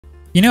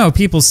You know,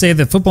 people say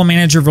that Football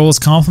Manager roles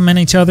complement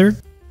each other.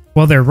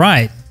 Well, they're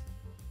right.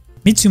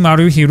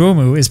 Mitsumaru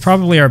Hiromu is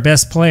probably our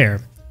best player.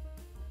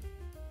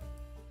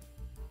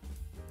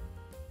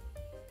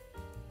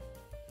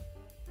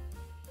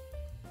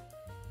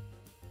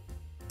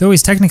 Though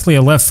he's technically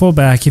a left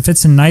fullback, he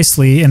fits in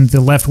nicely in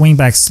the left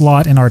wingback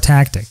slot in our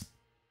tactic.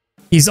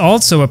 He's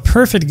also a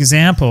perfect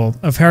example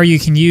of how you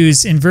can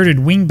use inverted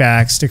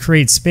wingbacks to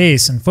create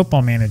space in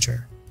Football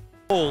Manager.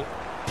 Ball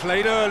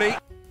played early.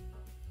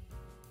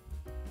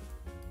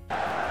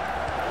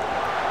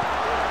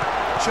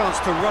 Chance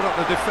to run up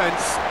the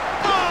defense.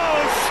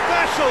 Oh,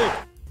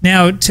 special!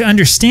 Now, to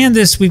understand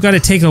this, we've got to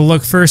take a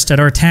look first at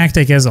our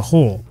tactic as a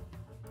whole.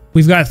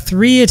 We've got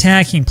 3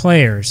 attacking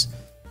players.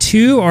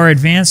 2 are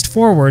advanced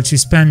forwards who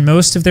spend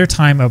most of their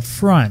time up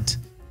front.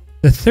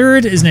 The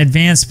third is an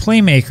advanced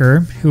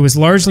playmaker who is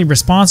largely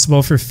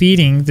responsible for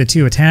feeding the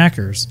 2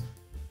 attackers.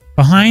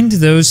 Behind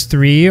those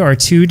 3 are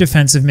 2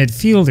 defensive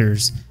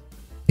midfielders.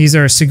 These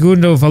are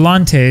Segundo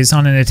Volantes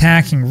on an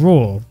attacking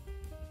role.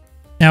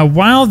 Now,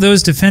 while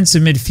those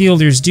defensive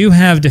midfielders do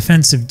have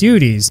defensive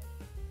duties,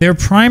 their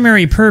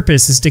primary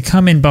purpose is to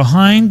come in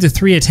behind the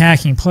 3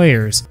 attacking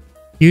players,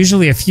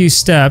 usually a few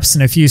steps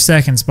and a few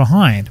seconds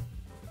behind.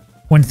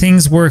 When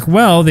things work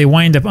well, they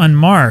wind up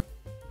unmarked,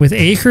 with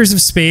acres of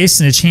space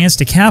and a chance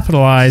to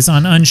capitalize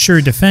on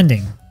unsure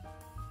defending.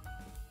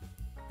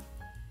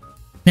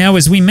 Now,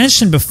 as we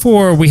mentioned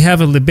before, we have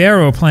a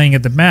Libero playing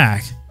at the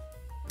back.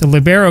 The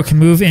Libero can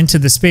move into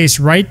the space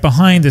right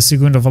behind the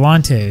Segundo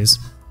Volantes.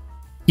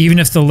 Even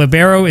if the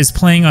Libero is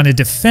playing on a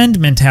defend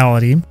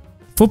mentality,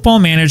 Football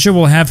Manager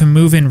will have him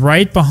move in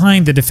right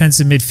behind the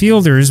defensive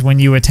midfielders when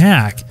you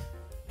attack.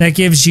 That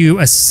gives you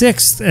a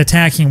 6th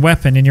attacking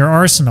weapon in your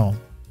arsenal.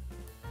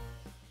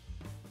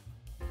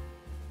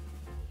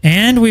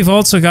 And we've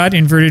also got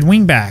inverted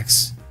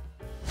wingbacks.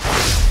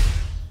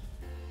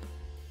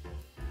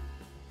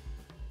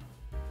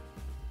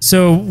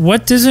 So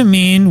what does it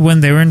mean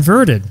when they're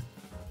inverted?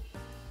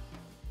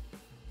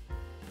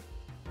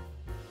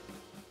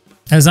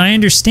 As I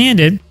understand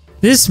it,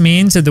 this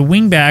means that the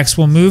wingbacks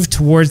will move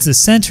towards the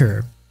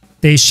center.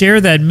 They share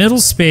that middle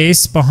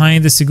space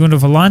behind the Segundo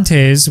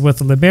Volantes with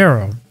the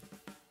Libero.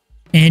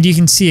 And you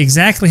can see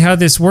exactly how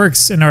this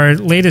works in our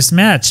latest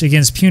match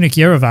against Punic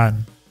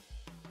Yerevan.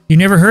 You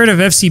never heard of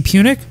FC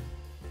Punic?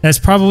 That's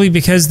probably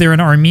because they're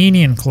an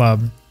Armenian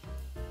club.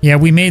 Yeah,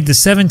 we made the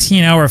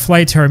 17-hour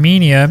flight to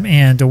Armenia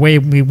and away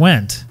we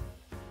went.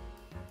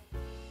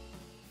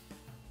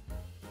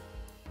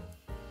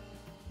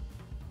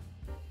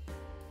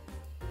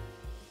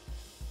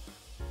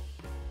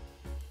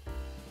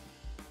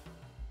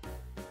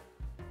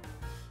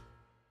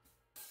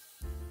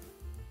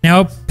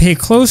 Now pay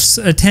close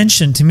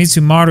attention to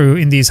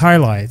Mitsumaru in these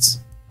highlights.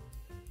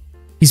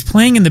 He's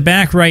playing in the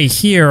back right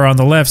here on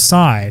the left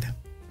side.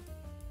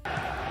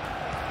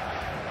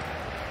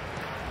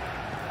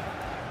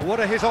 What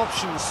are his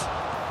options?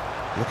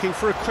 Looking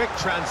for a quick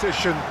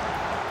transition.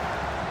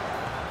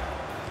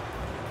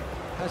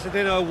 Has it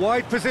in a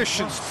wide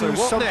position. So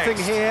something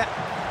next? Here.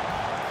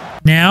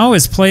 Now,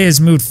 as play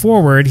has moved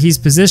forward, he's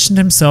positioned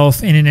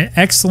himself in an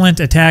excellent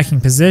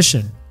attacking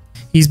position.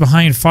 He's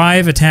behind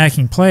 5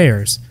 attacking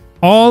players.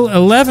 All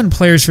 11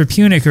 players for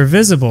Punic are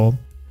visible,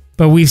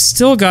 but we've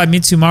still got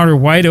Mitsumaru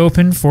wide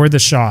open for the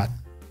shot.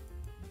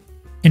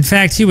 In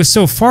fact, he was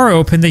so far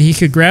open that he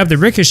could grab the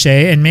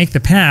ricochet and make the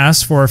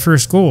pass for our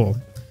first goal.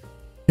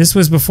 This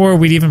was before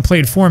we'd even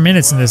played 4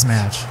 minutes in this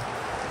match.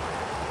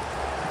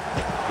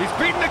 He's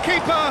beaten the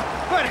keeper,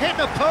 but hit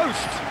the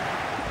post.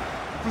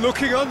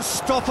 Looking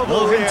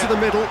unstoppable here. Into the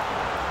middle.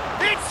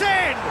 It's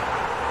in!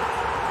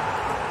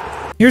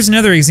 Here's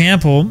another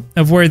example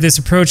of where this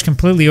approach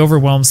completely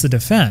overwhelms the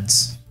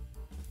defense.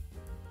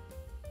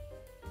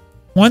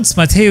 Once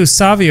Matteo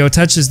Savio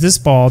touches this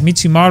ball,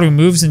 Mitsumaru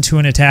moves into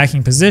an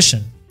attacking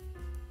position.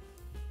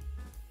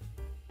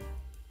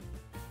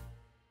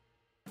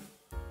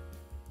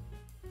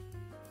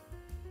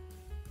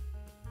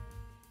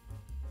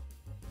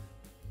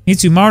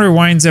 Mitsumaru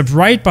winds up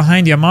right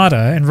behind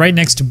Yamada and right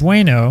next to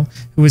Bueno,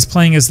 who is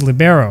playing as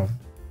Libero.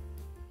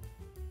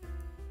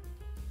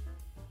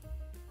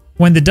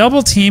 When the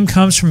double team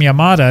comes from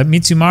Yamada,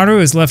 Mitsumaru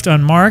is left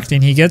unmarked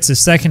and he gets a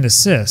second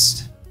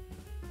assist.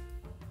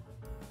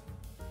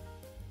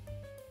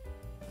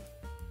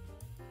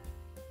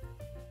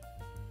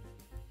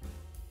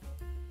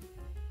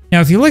 Now,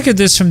 if you look at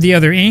this from the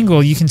other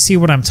angle, you can see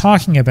what I'm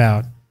talking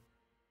about.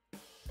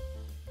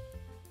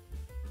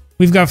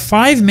 We've got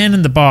 5 men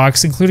in the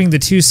box, including the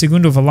 2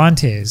 Segundo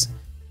Volantes.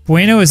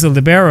 Bueno is the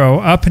Libero,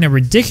 up in a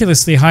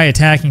ridiculously high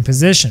attacking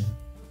position.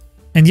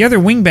 And the other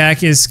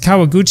wingback is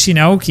Kawaguchi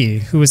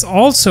Naoki, who is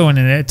also in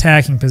an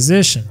attacking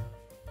position.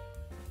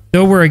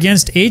 Though we're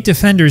against 8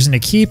 defenders and a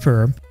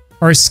keeper,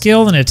 our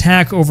skill in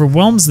attack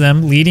overwhelms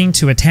them, leading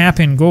to a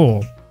tap-in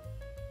goal.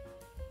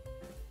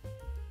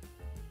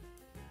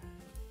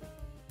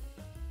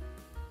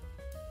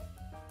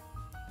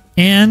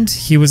 And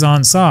he was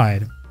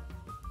onside.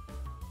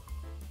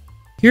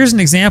 Here's an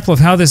example of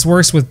how this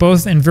works with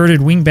both inverted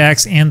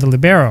wingbacks and the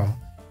Libero.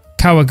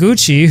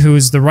 Kawaguchi, who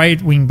is the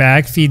right wing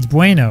back, feeds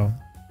Bueno.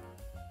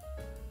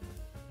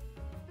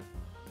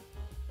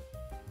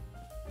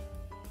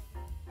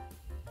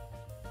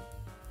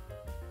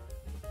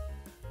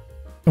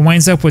 It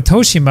winds up with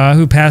Toshima,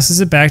 who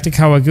passes it back to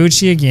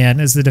Kawaguchi again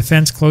as the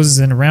defense closes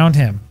in around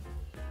him.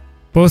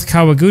 Both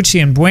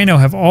Kawaguchi and Bueno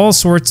have all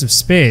sorts of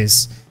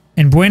space,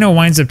 and Bueno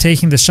winds up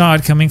taking the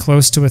shot, coming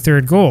close to a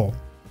third goal.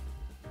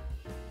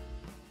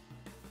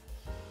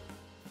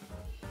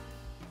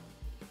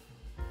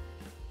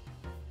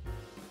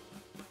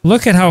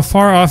 Look at how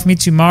far off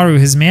Mitsumaru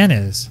his man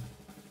is.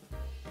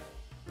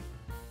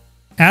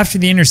 After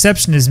the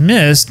interception is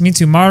missed,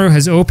 Mitsumaru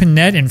has open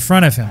net in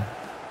front of him.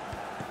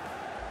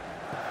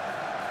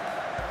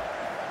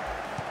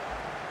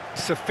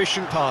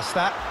 Sufficient pass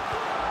that.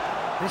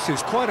 This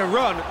is quite a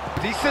run.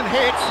 Decent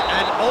hit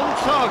and on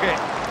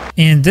target.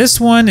 And this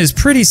one is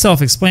pretty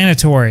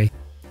self-explanatory.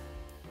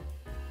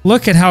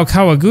 Look at how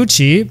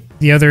Kawaguchi,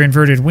 the other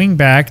inverted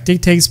wingback,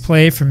 dictates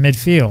play from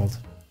midfield.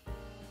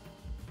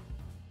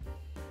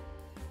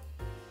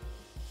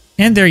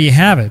 And there you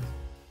have it.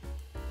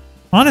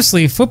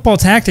 Honestly, football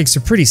tactics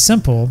are pretty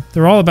simple.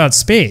 They're all about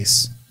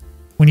space.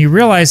 When you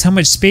realize how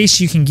much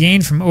space you can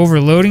gain from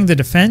overloading the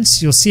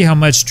defense, you'll see how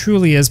much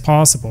truly is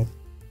possible.